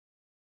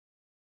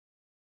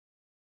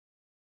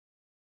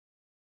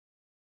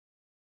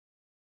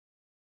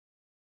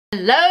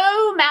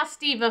Hello Mouse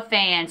Diva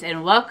fans,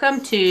 and welcome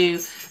to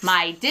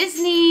my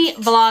Disney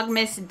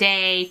Vlogmas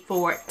Day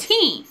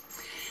 14.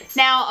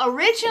 Now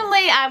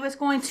originally I was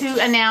going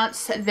to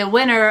announce the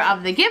winner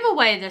of the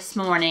giveaway this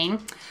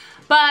morning,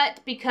 but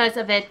because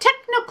of a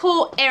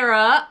technical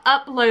error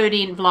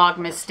uploading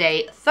Vlogmas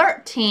Day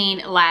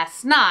 13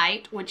 last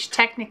night, which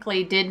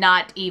technically did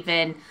not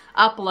even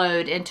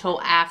upload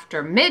until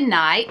after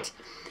midnight,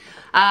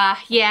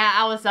 yeah,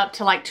 I was up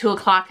till like 2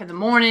 o'clock in the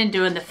morning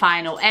doing the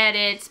final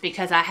edits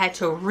because I had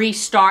to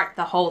restart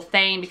the whole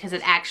thing because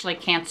it actually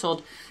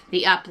canceled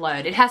the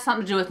upload. It has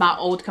something to do with my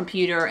old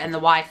computer and the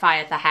Wi-Fi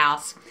at the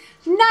house.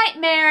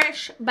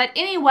 Nightmarish, but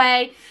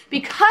anyway,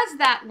 because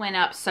that went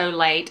up so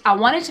late, I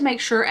wanted to make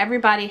sure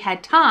everybody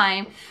had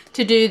time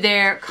to do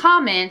their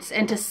comments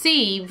and to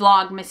see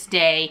Vlogmas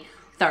Day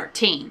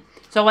 13.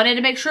 So I wanted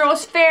to make sure it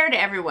was fair to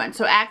everyone.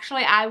 So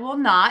actually, I will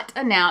not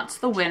announce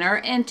the winner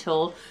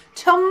until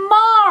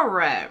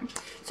tomorrow.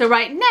 So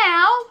right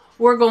now,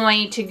 we're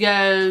going to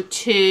go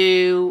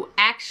to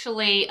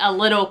actually a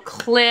little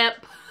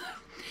clip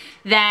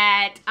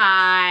that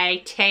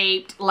I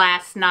taped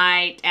last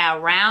night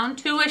around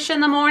 2-ish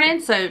in the morning.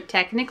 So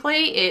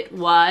technically, it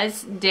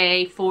was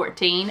day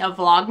 14 of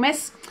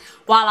Vlogmas.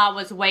 While I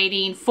was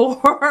waiting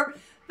for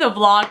the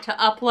vlog to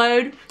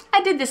upload,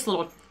 I did this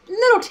little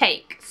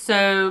take.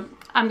 So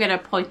I'm gonna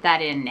point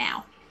that in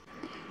now.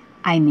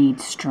 I need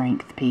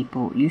strength,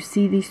 people. You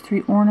see these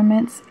 3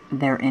 ornaments?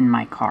 They're in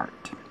my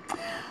cart.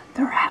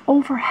 They're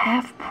over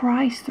half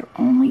price. They're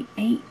only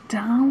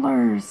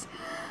 $8.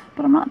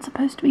 But I'm not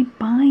supposed to be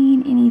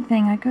buying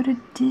anything. I go to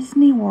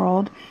Disney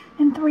World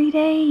in 3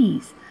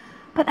 days.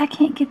 But I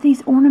can't get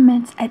these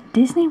ornaments at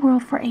Disney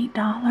World for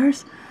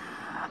 $8.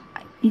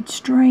 I need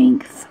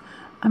strength.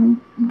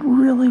 I'm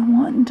really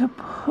wanting to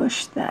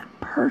push that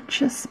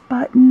purchase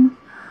button.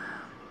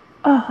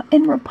 Oh,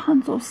 and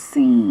Rapunzel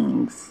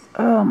sings.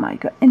 Oh my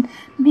God. And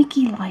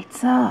Mickey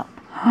lights up.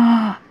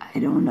 I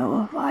don't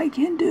know if I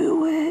can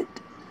do it.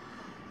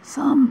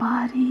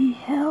 Somebody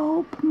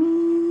help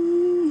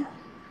me.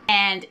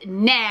 And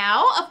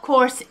now, of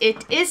course,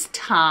 it is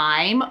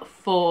time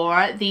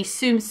for the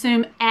TSUM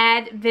TSUM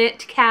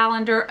Advent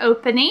Calendar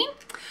opening.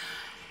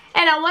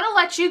 And I want to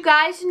let you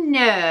guys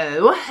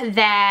know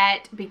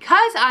that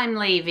because I'm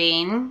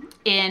leaving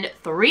in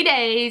 3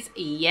 days,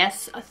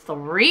 yes,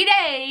 3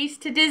 days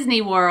to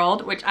Disney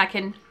World, which I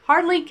can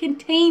hardly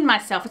contain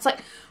myself. It's like,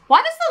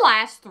 why does the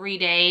last 3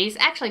 days,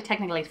 actually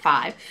technically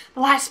 5, the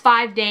last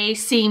 5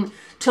 days seem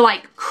to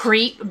like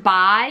creep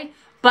by,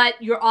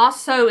 but you're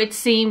also, it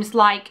seems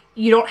like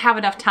you don't have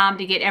enough time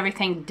to get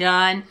everything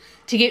done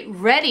to get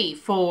ready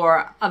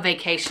for a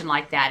vacation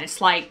like that.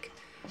 It's like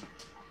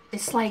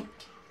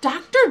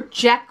Dr.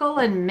 Jekyll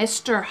and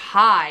Mr.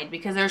 Hyde,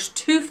 because there's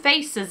 2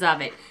 faces of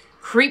it.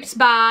 Creeps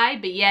by,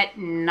 but yet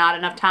not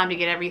enough time to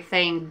get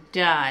everything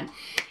done.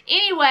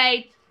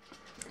 Anyway,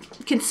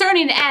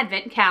 concerning the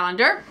Advent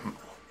calendar,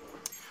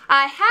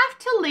 I have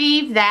to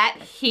leave that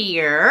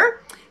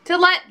here to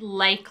let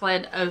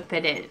Lakeland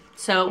open it.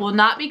 So it will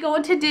not be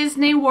going to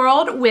Disney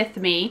World with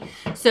me.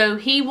 So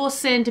he will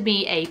send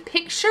me a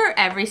picture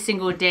every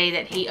single day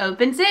that he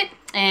opens it.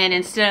 And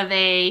instead of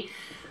a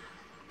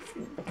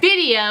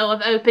video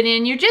of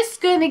opening, you're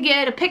just gonna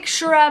get a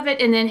picture of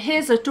it and then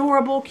his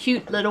adorable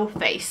cute little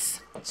face.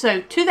 So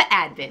to the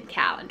Advent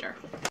calendar.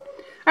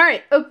 All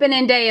right,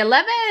 opening day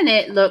 11.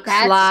 It looks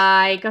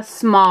like a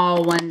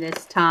small one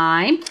this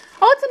time.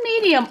 Oh, it's a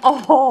medium.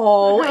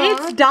 Oh,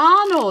 it's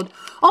Donald.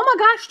 Oh my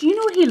gosh, do you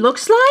know what he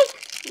looks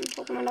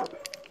like? Let me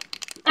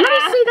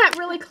see that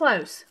really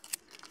close.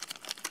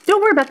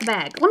 Don't worry about the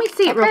bag. Let me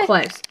see it real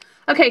close.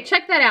 Okay,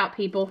 check that out,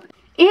 people.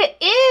 It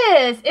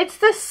is. It's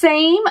the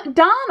same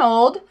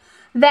Donald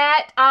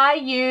that I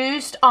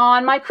used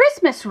on my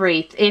Christmas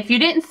wreath. If you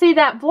didn't see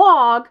that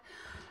vlog,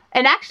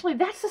 and actually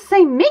that's the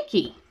same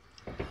Mickey.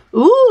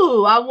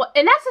 Ooh,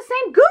 and that's the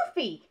same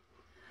Goofy.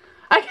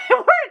 Okay,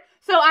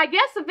 so I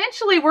guess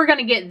eventually we're going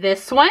to get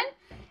this one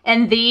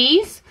and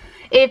these.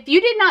 If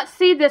you did not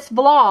see this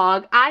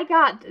vlog, I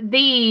got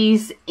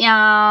these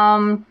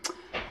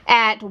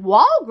at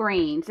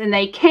Walgreens, and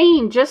they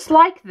came just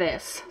like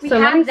this. We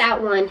have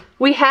that one.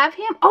 We have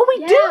him? Oh,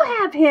 we do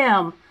have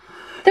him.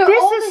 They're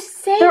all the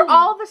same. They're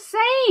all the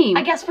same.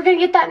 I guess we're going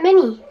to get that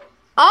mini.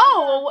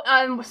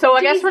 Oh, so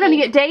I guess we're going to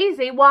get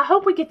Daisy. Well, I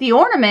hope we get the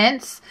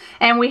ornaments,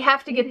 and we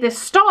have to get this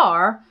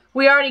star.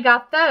 We already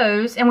got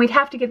those, and we'd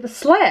have to get the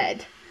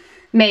sled,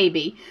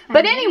 maybe.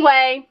 But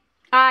anyway,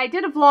 I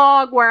did a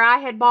vlog where I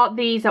had bought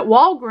these at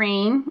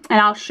Walgreens, and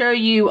I'll show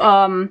you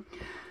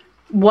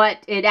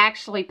what it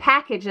actually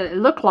packaged that it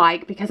looked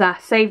like, because I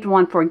saved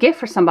one for a gift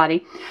for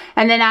somebody.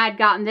 And then I'd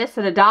gotten this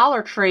at a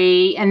Dollar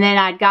Tree, and then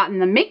I'd gotten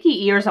the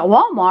Mickey ears at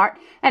Walmart,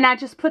 and I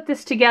just put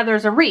this together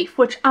as a wreath,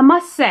 which I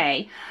must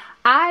say,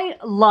 I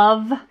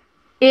love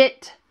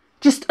it,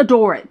 just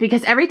adore it,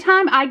 because every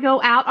time I go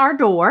out our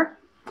door,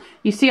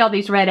 you see all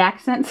these red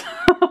accents?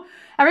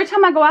 Every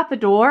time I go out the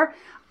door,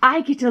 I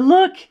get to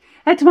look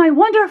at my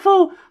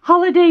wonderful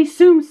holiday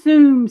Tsum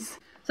Tsums.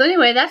 So So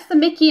anyway, that's the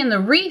Mickey and the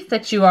wreath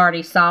that you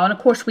already saw. And of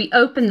course, we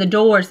opened the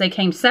doors. They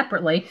came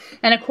separately.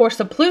 And of course,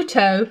 the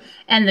Pluto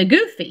and the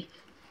Goofy.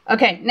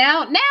 Okay,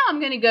 now I'm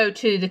going to go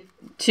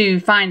to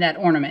find that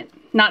ornament.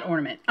 Not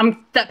ornament.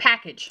 That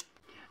package.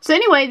 So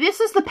anyway,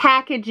 this is the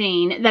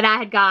packaging that I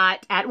had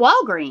got at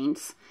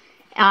Walgreens.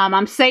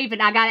 I'm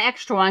saving. I got an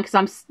extra one because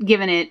I'm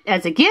giving it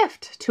as a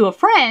gift to a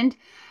friend.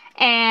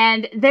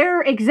 And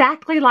they're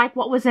exactly like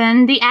what was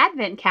in the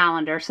Advent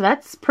calendar. So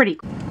that's pretty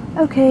cool.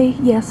 Okay,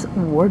 yes,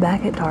 we're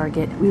back at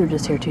Target. We were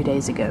just here 2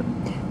 days ago.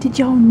 Did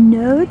y'all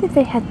know that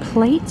they had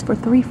plates for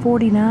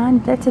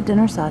 $3.49? That's a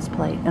dinner size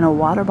plate. And a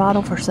water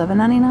bottle for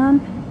 $7.99?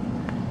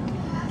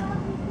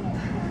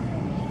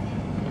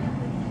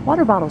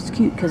 Water bottle's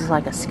cute because it's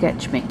like a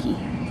sketch Mickey.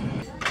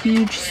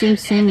 Huge Tsum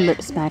Tsum lip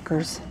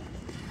smackers.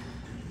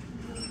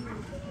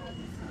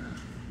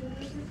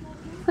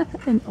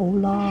 And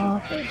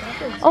Olaf.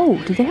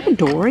 Oh, do they have a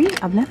Dory?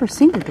 I've never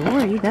seen a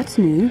Dory. That's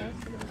new.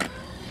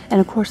 And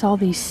of course all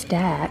these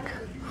stack.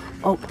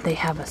 Oh, they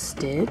have a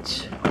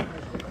Stitch.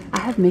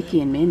 I have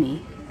Mickey and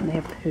Minnie. And they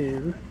have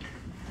Pooh.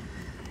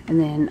 And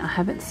then I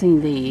haven't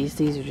seen these.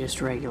 These are just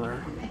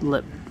regular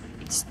lip,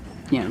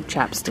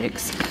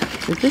 chapsticks.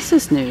 So this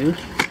is new.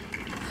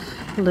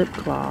 Lip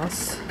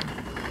gloss.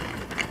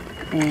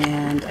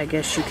 And I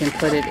guess you can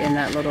put it in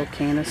that little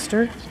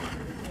canister.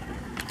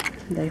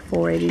 They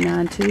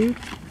 $4.89 too.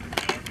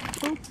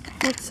 Oh,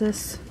 what's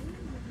this?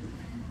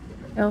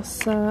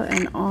 Elsa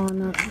and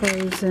Anna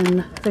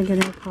frozen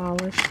fingernail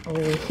polish.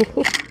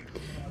 Oh,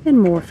 and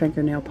more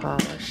fingernail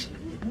polish.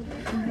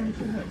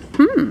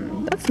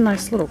 That's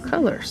nice little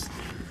colors.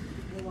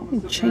 I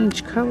can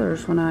change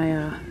colors when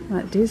I'm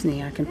at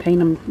Disney. I can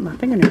paint my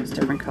fingernails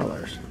different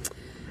colors.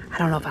 I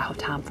don't know if I have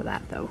time for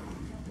that though.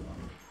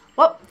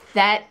 Well,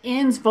 that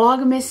ends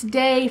Vlogmas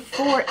Day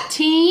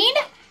 14.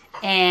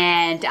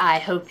 And I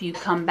hope you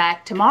come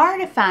back tomorrow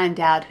to find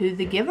out who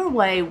the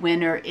giveaway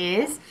winner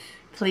is.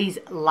 Please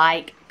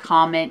like,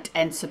 comment,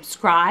 and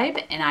subscribe,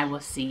 and I will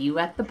see you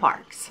at the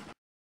parks.